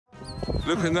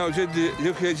Look at now, Jeddy.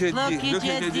 Look here, Jeddy. Look,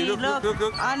 Jeddy.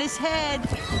 Look, on his head.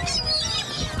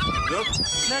 Look.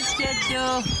 Look, Jeddy.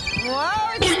 Whoa,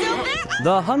 it's still there.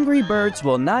 The hungry birds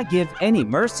will not give any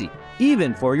mercy,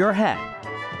 even for your hat.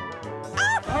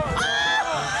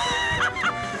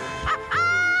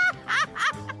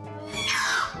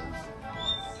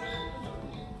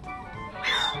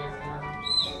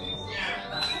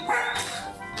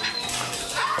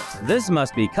 This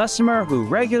must be customer who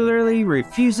regularly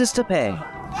refuses to pay.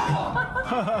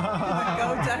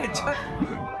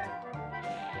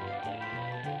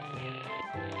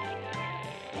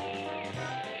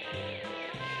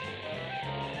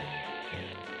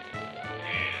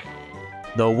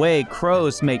 The way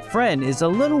crows make friends is a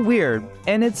little weird,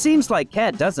 and it seems like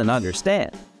Cat doesn't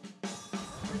understand.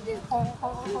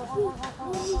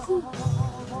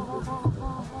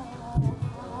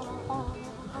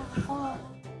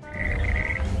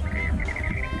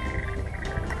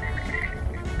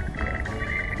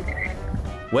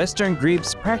 Western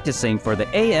Grebe's practicing for the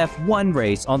AF1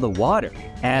 race on the water.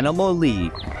 Animal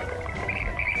lead.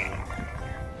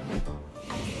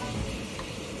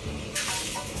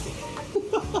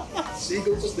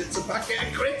 Seagull just lit a packet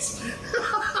of Chris.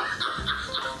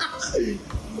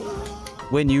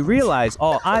 When you realize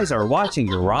all eyes are watching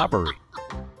your robbery.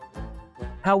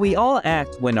 How we all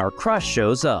act when our crush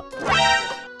shows up.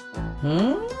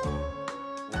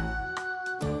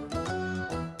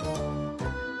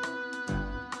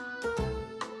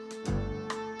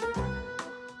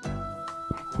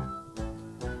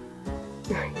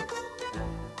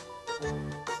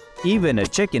 Even a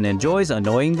chicken enjoys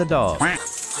annoying the dog.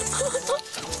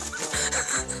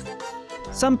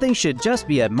 Something should just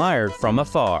be admired from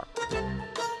afar.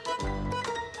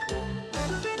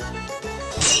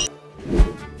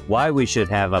 Why we should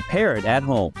have a parrot at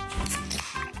home.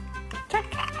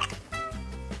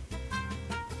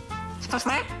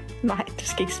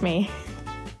 Excuse me.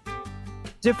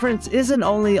 Difference isn't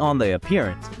only on the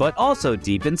appearance, but also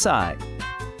deep inside.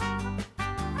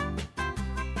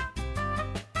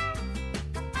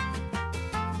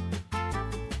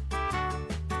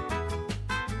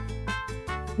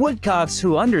 Woodcocks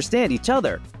who understand each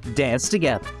other dance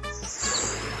together.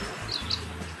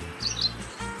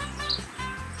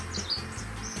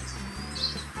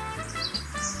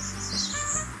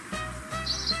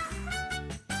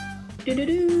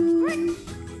 Do-do-do.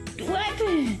 What?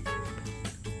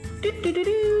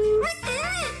 Do-do-do-do.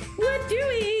 What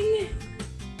doing?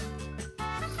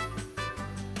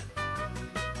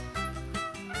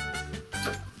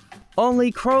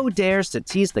 Only Crow dares to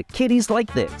tease the kitties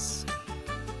like this.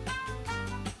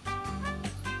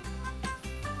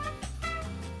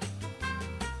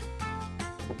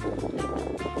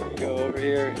 Go over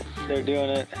here. They're doing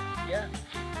it.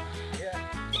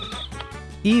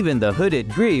 Even the hooded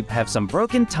grebe have some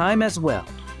broken time as well.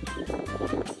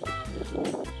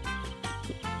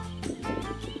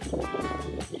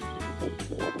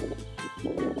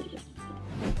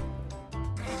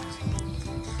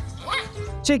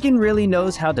 Chicken really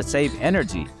knows how to save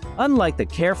energy, unlike the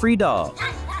carefree dog.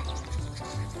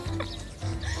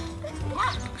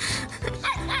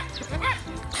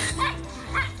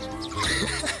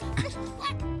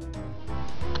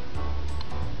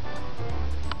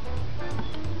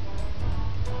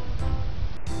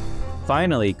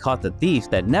 Finally caught the thief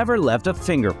that never left a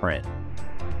fingerprint.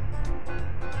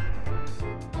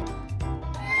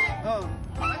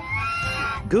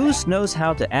 Goose knows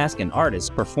how to ask an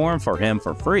artist perform for him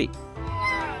for free.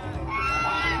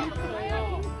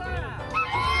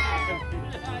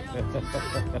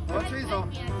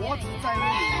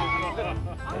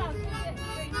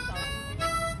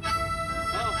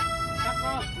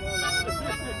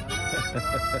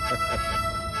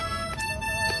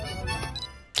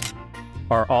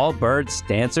 Are all birds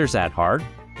dancers at heart?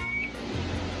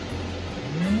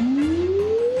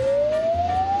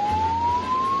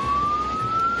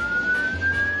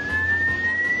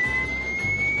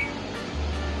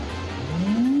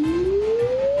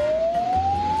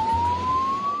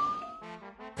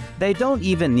 They don't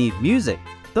even need music.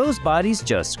 Those bodies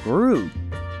just groove.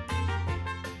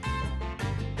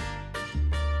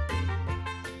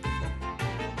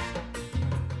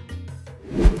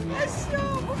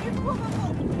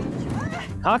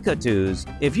 Cockatoos,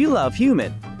 if you love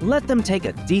human, let them take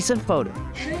a decent photo.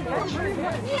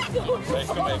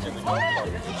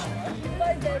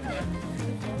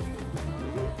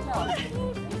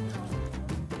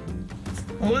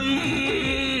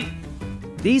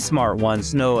 These smart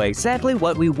ones know exactly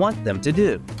what we want them to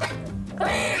do.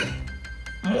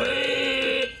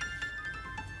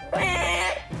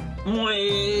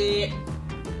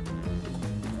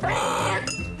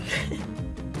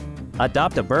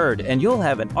 Adopt a bird and you'll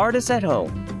have an artist at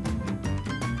home.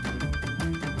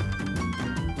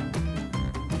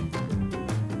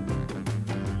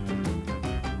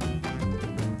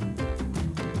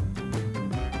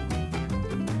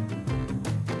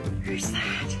 Who's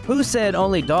that? Who said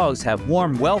only dogs have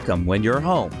warm welcome when you're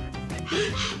home?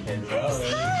 Who's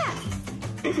that?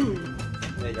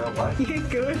 You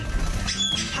good?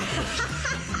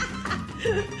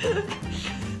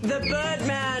 The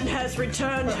Birdman has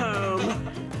returned home.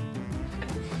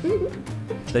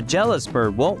 The jealous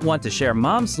bird won't want to share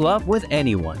mom's love with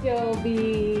anyone.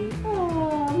 Joby.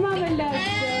 Oh, Mama loves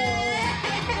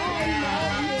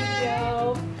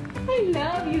Joe. I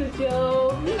love you,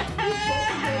 Joe. You're such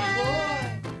a good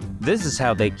boy. This is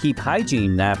how they keep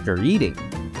hygiene after eating.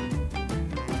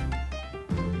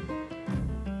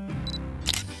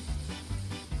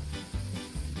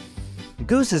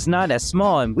 Goose is not as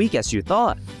small and weak as you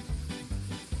thought.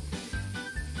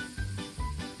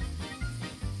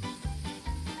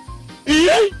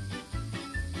 I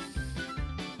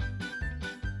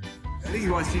think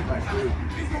you want to see my food.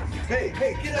 Hey,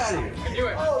 get out of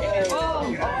here.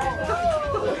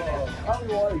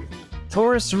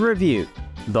 Tourist review.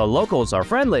 The locals are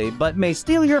friendly but may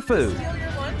steal your food.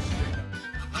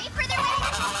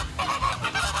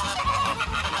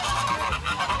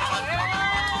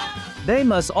 They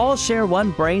must all share one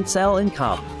brain cell in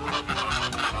common.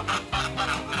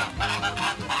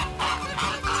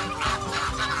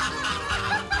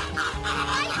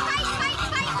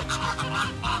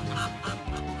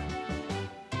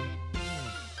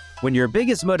 When your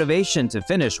biggest motivation to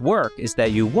finish work is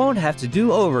that you won't have to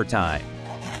do overtime.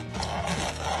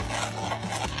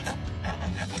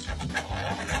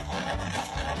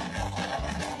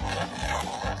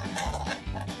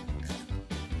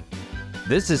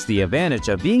 This is the advantage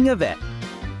of being a vet.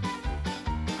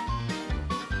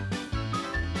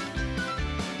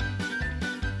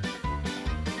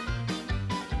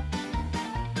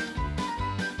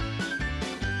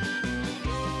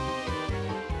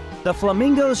 The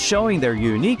flamingos showing their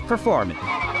unique performance.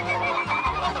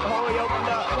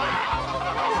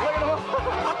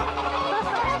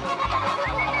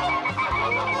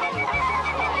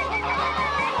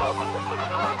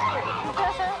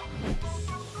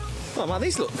 Oh man,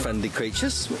 these look friendly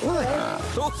creatures. What are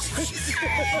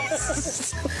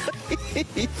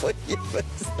they?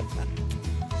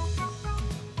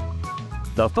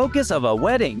 The focus of a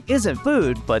wedding isn't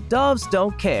food, but doves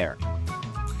don't care.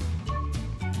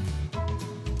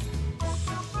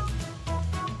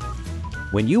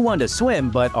 When you want to swim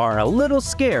but are a little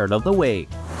scared of the wave.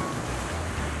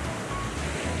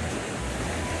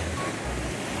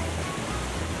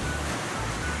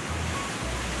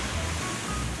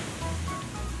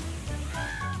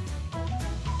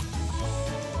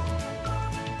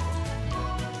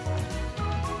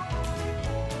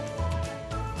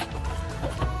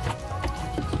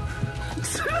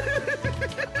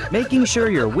 Making sure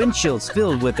your windshield's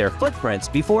filled with their footprints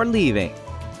before leaving.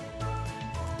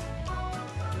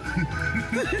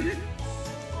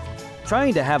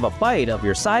 Trying to have a bite of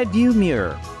your side view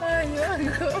mirror.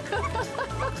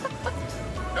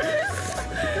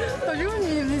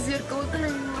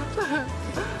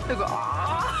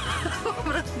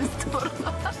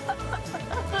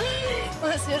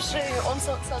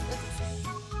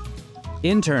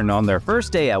 Intern on their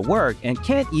first day at work and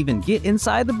can't even get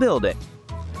inside the building.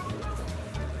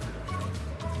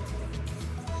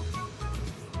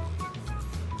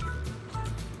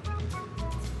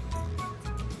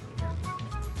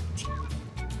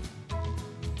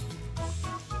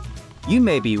 You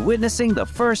may be witnessing the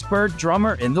first bird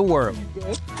drummer in the world.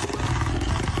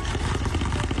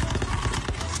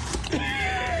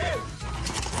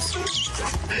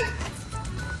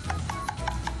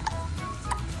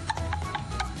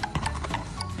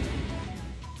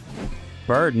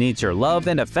 Bird needs your love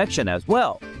and affection as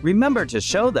well. Remember to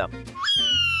show them.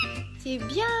 C'est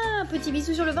bien, un petit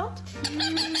bisou sur le ventre.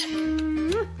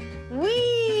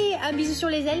 Oui, un bisou sur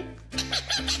les ailes.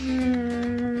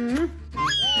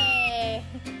 Ouais.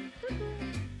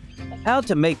 How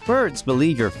to make birds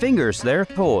believe your finger's their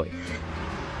toy.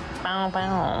 Bow,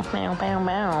 bow, bow, bow,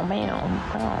 bow, bow,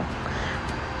 bow.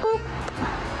 Boop.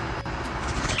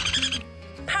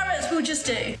 Parrots will just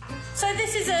do. So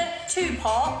this is a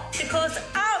two-part because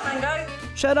our mango.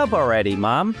 Shut up already,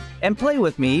 Mom, and play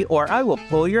with me or I will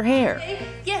pull your hair.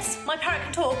 Yes, my parrot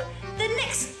can talk. The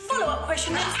next follow-up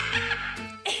question is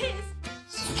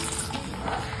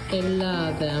I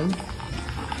love them.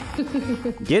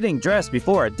 Getting dressed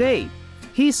before a date.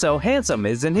 He's so handsome,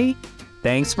 isn't he?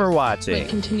 Thanks for watching.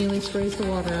 Continually sprays the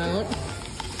water out.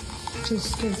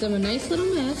 Just gives them a nice little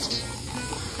mist.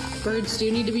 Birds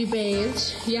do need to be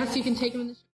bathed. Yes, you can take them in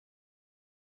the